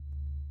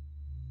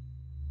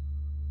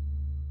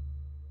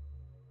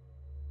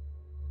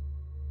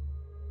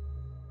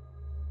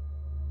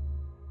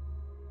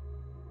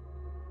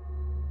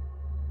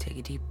Take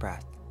a deep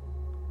breath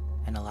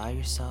and allow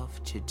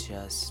yourself to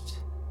just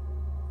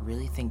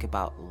really think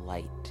about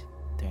light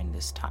during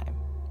this time.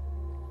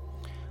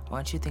 I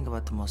want you to think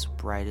about the most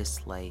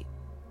brightest light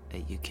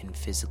that you can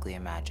physically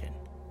imagine.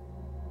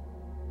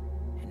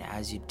 And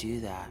as you do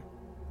that,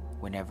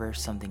 whenever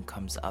something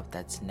comes up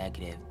that's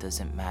negative,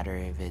 doesn't matter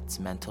if it's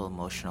mental,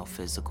 emotional,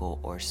 physical,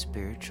 or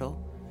spiritual,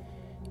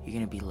 you're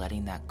going to be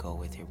letting that go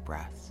with your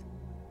breath.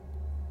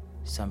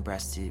 Some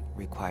breaths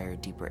require a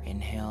deeper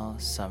inhale,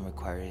 some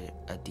require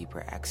a deeper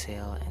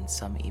exhale, and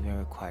some even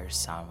require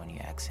sound when you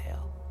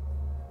exhale.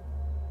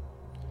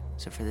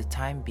 So for the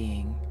time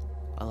being,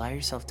 allow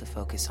yourself to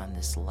focus on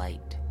this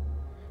light,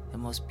 the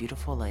most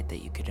beautiful light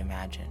that you could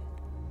imagine.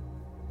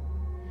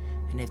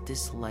 And if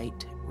this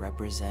light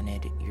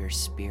represented your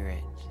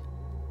spirit,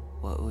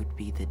 what would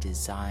be the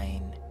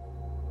design?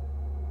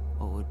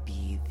 What would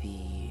be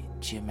the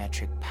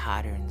geometric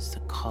patterns,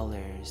 the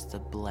colors, the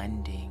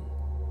blending,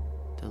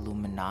 the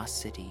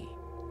luminosity,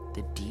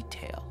 the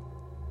detail?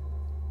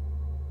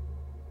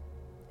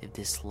 If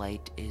this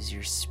light is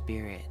your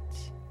spirit,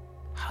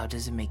 how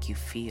does it make you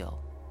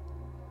feel?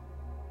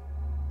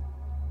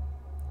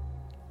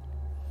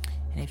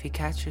 And if you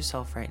catch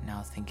yourself right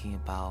now thinking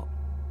about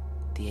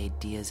the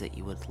ideas that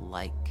you would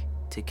like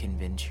to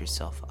convince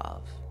yourself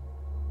of,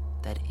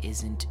 that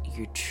isn't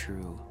your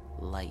true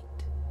light,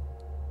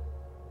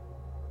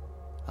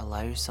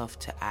 allow yourself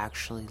to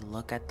actually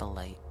look at the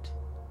light.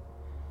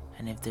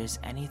 And if there's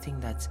anything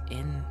that's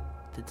in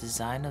the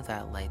design of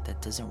that light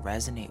that doesn't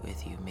resonate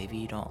with you, maybe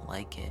you don't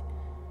like it,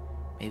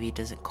 maybe it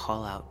doesn't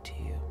call out to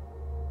you,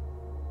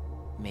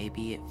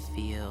 maybe it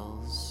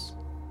feels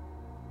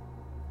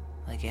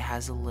like it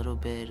has a little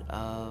bit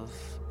of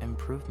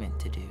improvement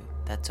to do,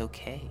 that's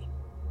okay.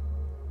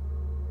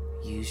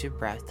 Use your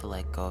breath to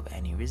let go of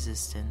any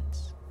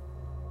resistance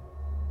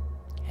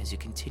as you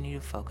continue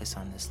to focus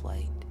on this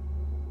light.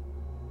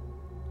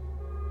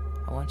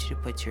 I want you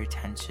to put your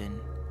attention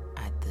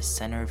at the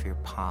center of your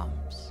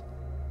palms.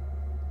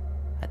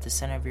 At the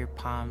center of your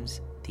palms,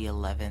 the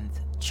 11th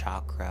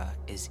chakra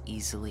is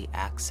easily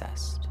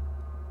accessed.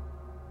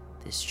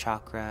 This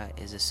chakra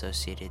is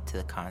associated to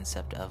the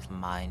concept of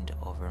mind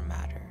over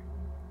matter.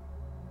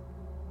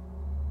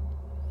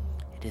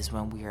 It is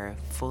when we are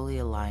fully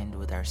aligned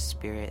with our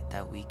spirit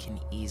that we can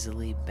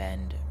easily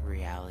bend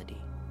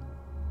reality.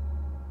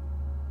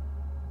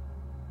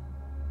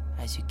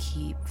 As you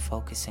keep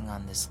focusing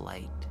on this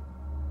light,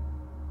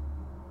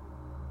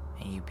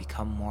 and you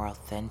become more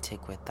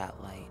authentic with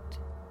that light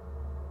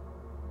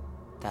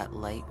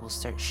will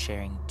start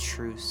sharing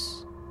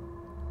truths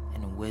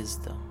and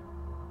wisdom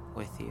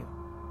with you.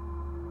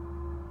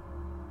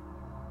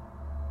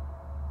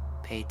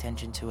 Pay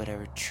attention to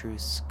whatever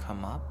truths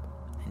come up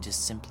and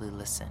just simply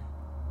listen.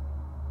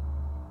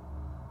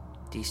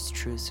 These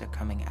truths are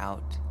coming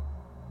out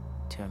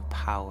to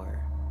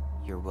empower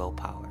your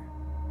willpower.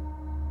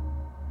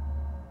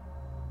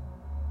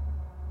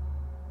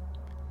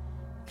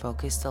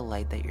 Focus the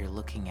light that you're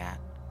looking at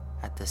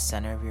the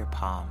center of your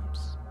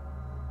palms.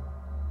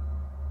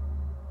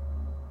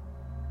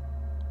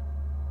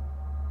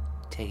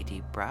 Take a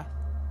deep breath.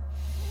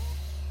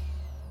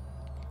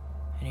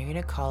 And you're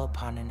going to call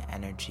upon an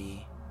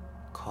energy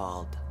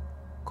called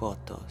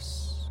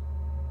kotos.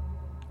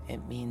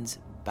 It means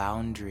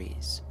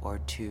boundaries or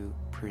to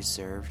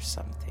preserve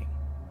something.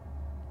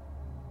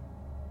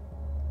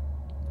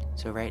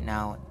 So right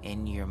now,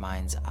 in your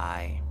mind's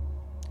eye,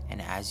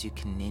 and as you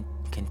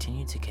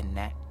continue to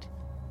connect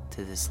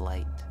to this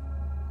light,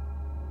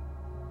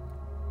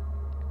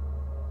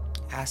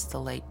 ask the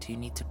light, do you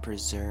need to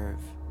preserve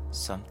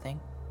something?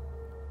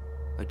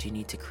 Or do you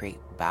need to create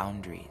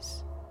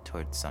boundaries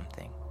towards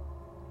something?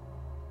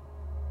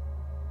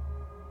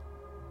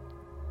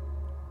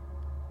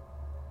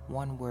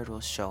 One word will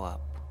show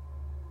up.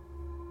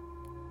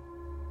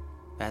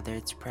 Whether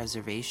it's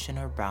preservation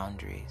or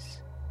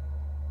boundaries,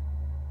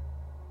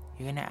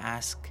 you're going to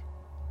ask,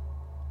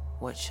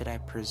 what should I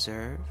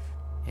preserve,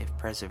 if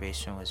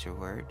preservation was your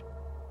word?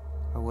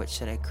 Or what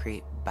should I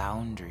create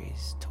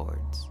boundaries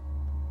towards,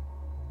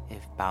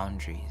 if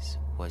boundaries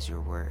was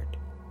your word?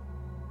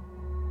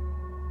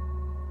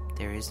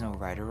 There is no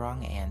right or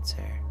wrong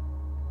answer.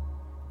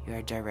 You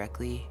are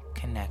directly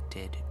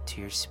connected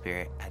to your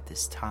spirit at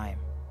this time.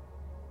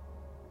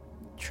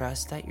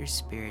 Trust that your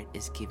spirit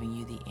is giving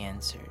you the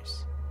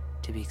answers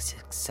to be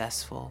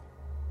successful,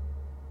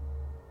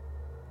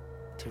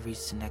 to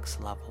reach the next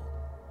level.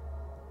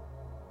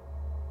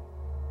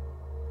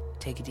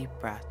 Take a deep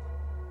breath.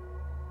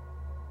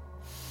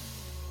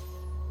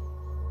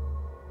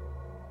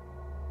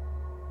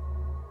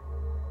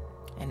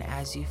 And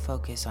as you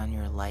focus on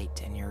your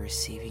light and you're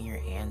receiving your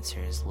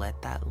answers,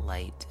 let that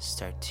light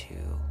start to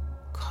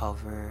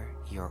cover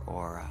your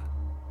aura.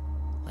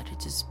 Let it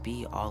just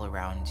be all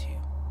around you.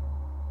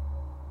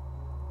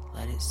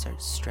 Let it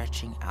start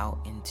stretching out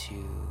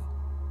into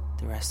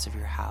the rest of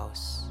your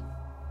house,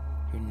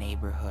 your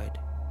neighborhood,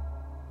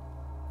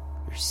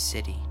 your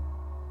city.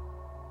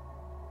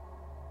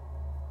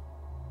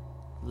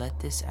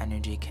 Let this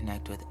energy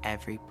connect with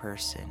every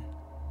person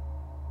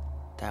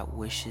that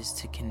wishes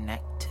to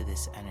connect to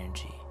this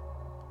energy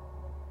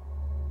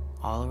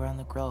all around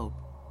the globe.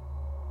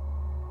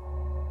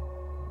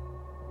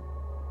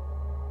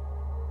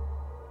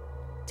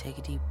 Take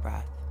a deep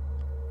breath.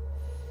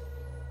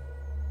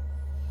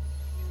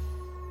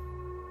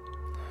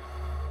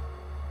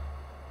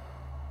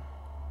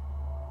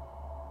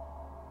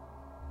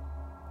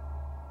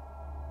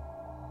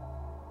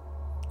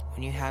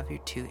 When you have your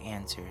two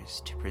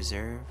answers, to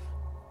preserve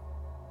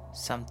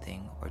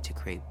something or to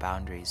create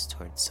boundaries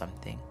towards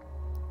something,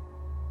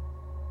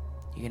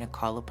 you're going to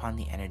call upon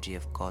the energy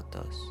of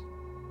Kotos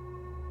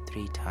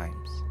 3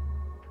 times.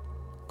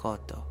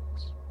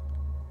 Kotos,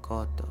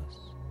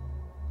 Kotos,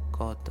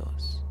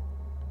 Kotos.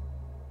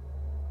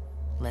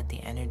 Let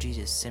the energy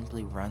just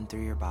simply run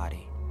through your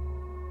body.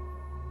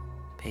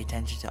 Pay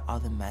attention to all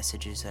the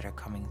messages that are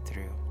coming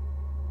through.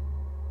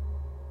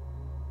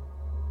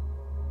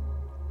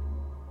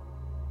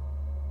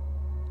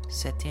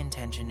 Set the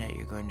intention that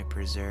you're going to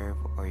preserve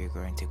or you're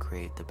going to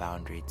create the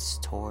boundaries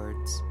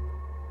towards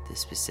the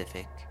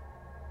specific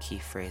key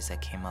phrase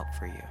that came up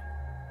for you.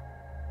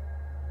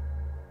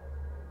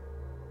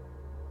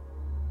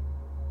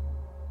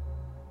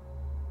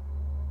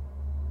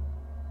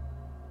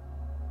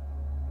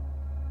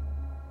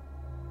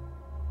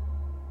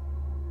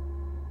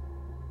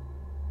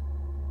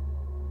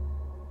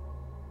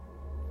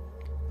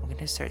 I'm going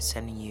to start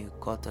sending you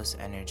Kotos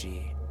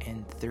energy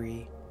in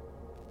 3,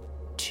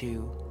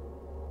 2,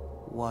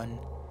 1.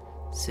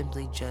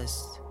 Simply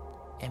just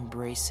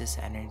embrace this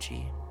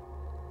energy.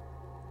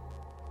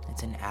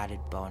 It's an added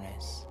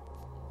bonus.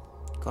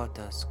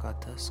 Kotos,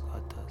 Kotos,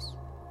 Kotos.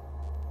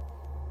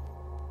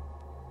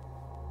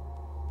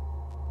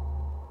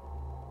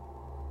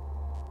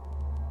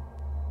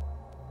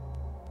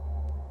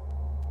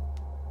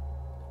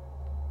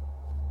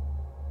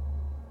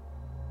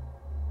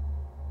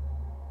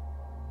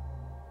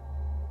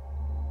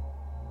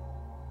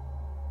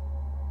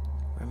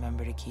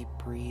 Remember to keep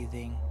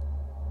breathing.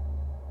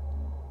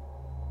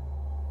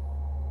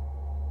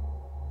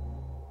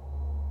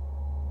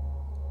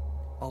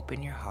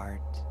 Open your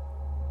heart.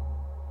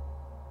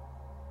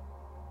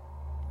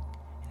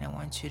 And I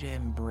want you to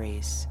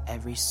embrace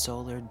every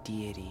solar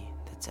deity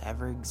that's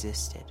ever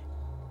existed.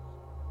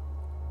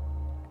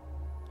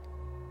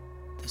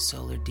 The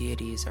solar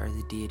deities are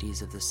the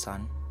deities of the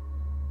sun.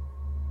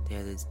 They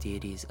are the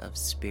deities of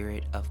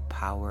spirit, of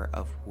power,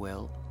 of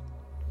will,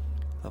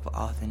 of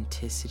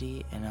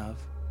authenticity, and of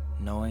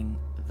knowing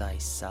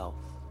thyself.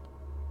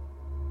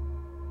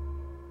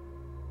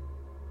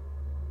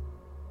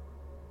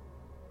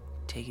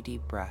 Take a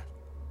deep breath.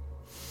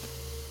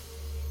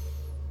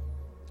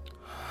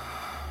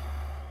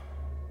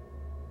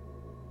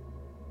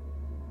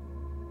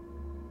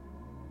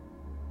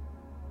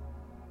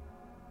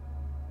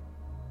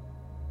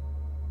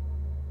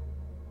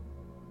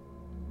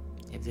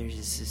 If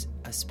there's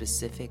a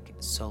specific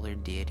solar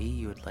deity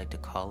you would like to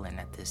call in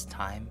at this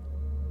time,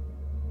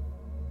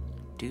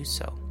 do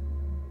so.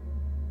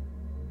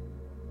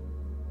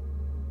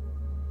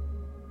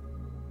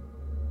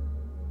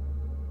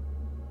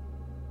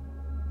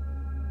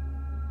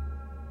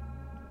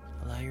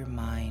 Allow your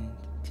mind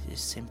to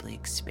just simply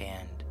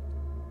expand.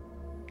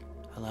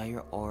 Allow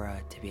your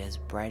aura to be as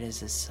bright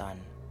as the sun.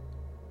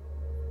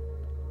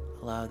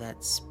 Allow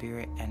that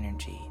spirit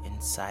energy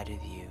inside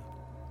of you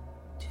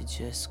to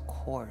just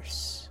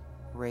course,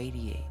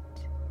 radiate,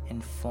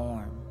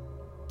 inform,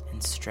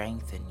 and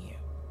strengthen you.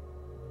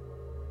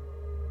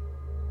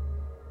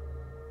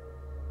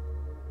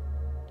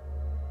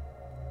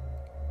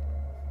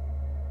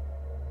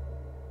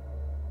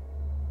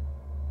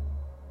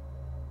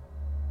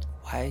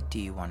 Why do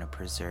you want to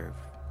preserve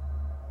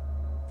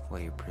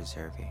what you're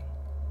preserving?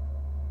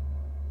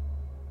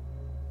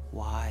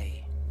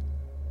 Why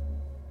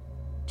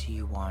do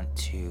you want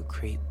to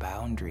create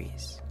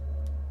boundaries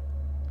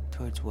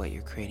towards what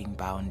you're creating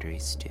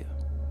boundaries to?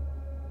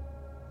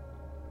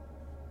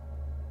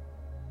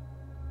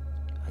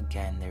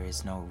 Again, there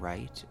is no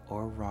right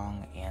or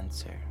wrong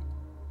answer.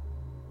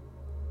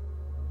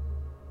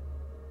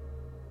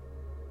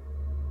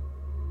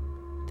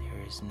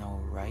 There is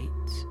no right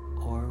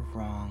or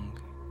wrong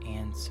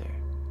answer.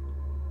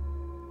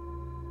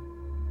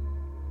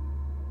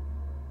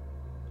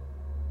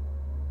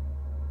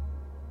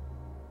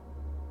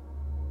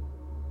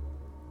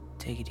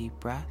 Take a deep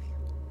breath.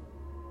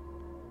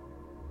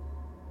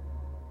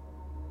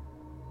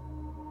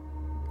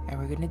 And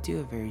we're going to do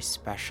a very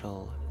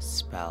special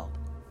spell.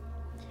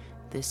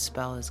 This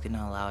spell is going to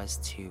allow us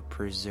to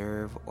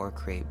preserve or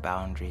create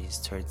boundaries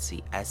towards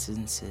the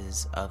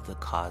essences of the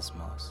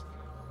cosmos.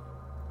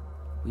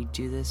 We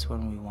do this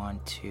when we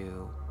want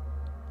to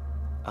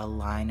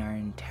align our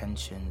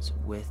intentions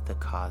with the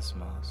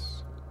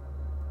cosmos.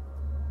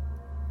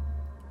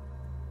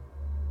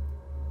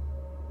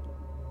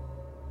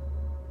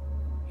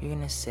 You're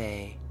going to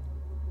say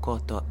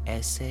Koto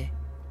esse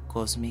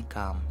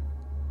cosmicam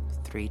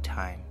 3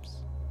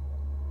 times.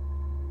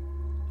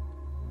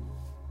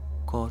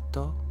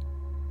 Koto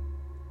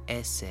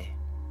esse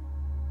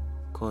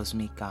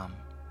cosmicam.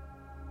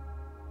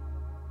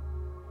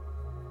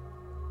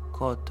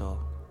 Koto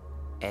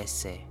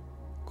esse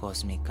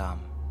cosmicam.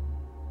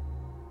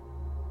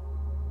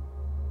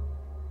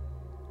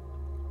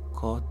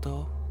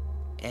 Koto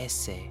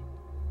esse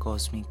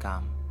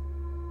cosmicam.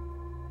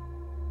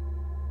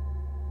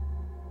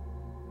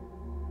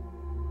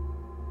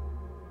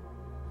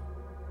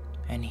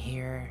 And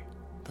here,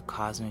 the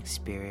cosmic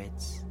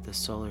spirits, the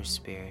solar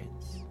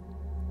spirits,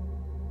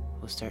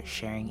 will start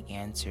sharing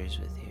answers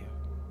with you.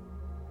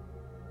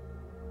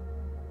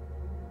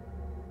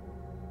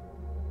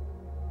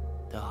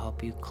 They'll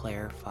help you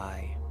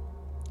clarify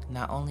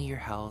not only your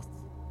health,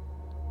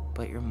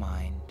 but your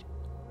mind,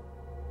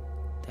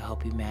 to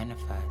help you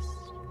manifest.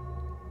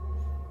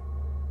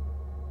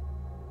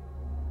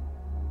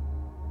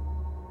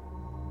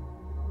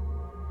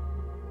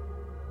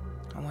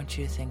 I want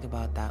you to think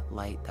about that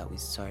light that we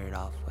started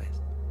off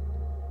with.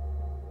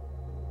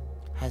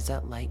 Has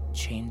that light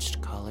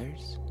changed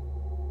colors?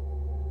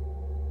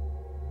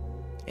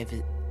 If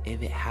it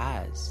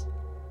has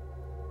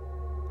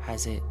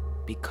it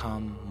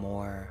become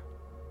more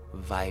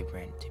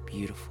vibrant,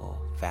 beautiful,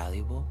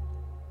 valuable?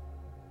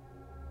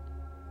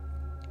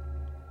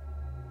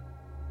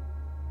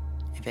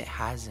 If it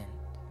hasn't,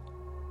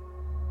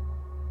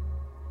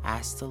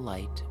 ask the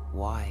light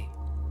why.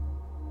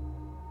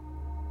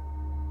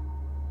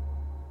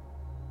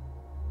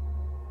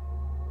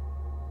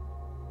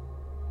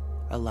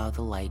 Allow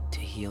the light to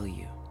heal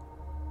you.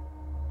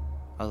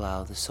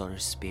 Allow the solar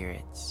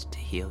spirits to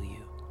heal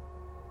you.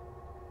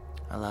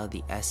 Allow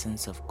the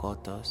essence of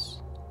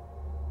Kotos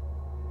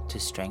to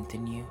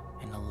strengthen you,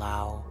 and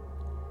allow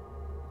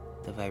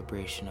the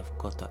vibration of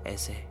Koto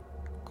esse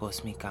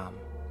cosmicam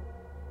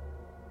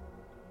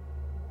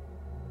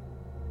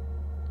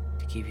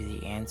to give you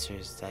the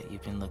answers that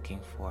you've been looking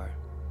for.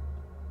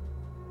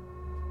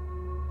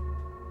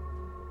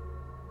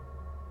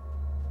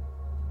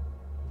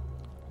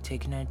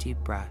 Taking a deep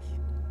breath,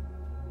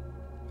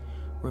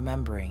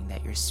 remembering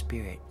that your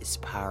spirit is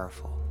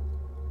powerful,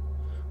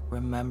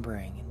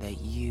 remembering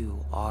that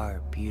you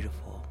are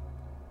beautiful,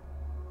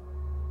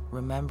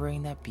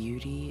 remembering that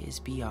beauty is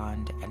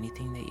beyond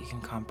anything that you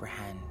can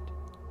comprehend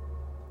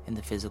in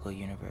the physical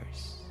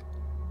universe,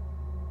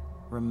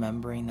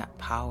 remembering that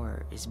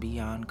power is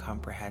beyond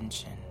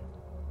comprehension,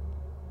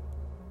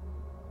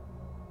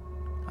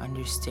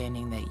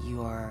 understanding that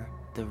you are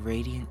the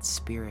radiant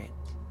spirit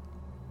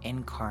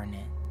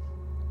incarnate,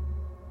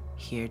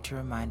 here to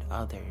remind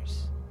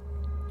others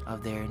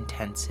of their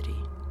intensity.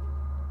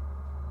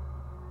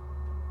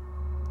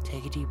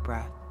 Take a deep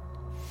breath.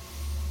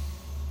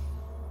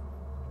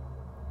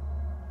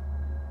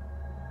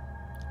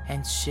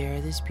 And share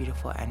this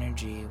beautiful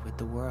energy with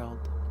the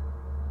world.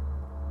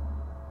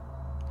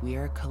 We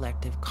are a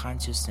collective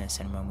consciousness,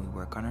 and when we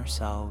work on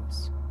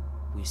ourselves,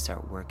 we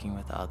start working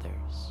with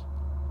others.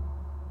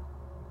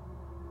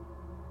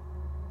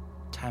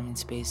 Time and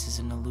space is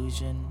an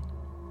illusion.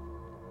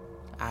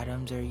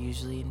 Atoms are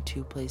usually in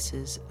two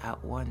places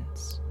at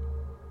once.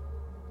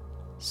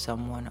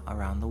 Someone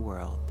around the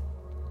world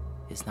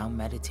is now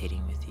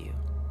meditating with you,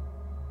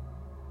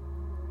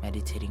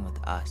 meditating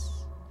with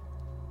us.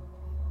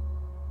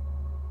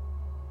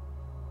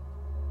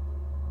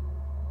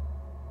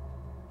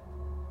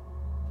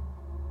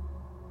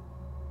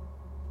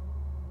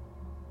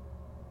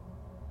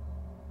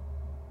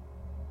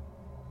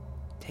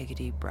 Take a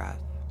deep breath.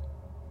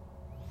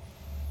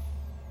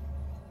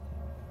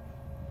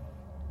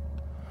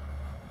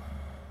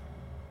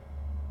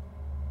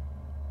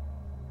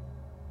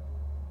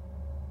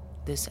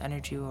 This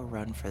energy will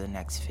run for the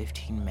next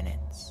 15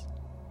 minutes.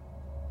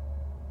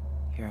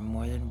 You're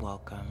more than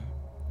welcome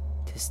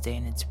to stay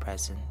in its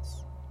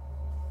presence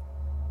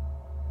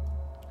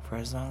for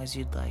as long as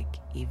you'd like,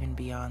 even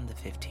beyond the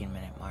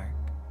 15-minute mark.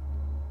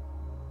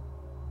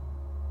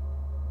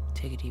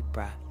 Take a deep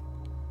breath.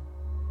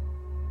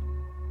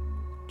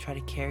 Try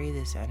to carry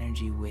this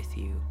energy with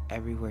you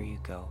everywhere you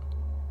go.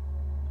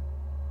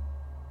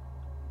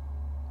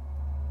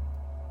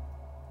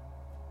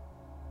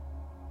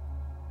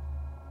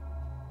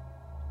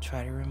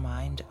 Try to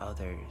remind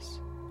others,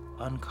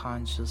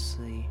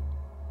 unconsciously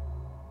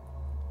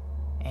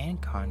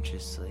and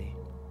consciously,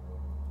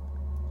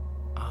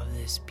 of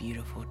this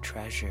beautiful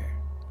treasure.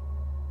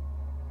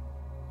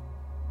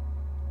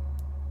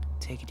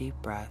 Take a deep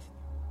breath.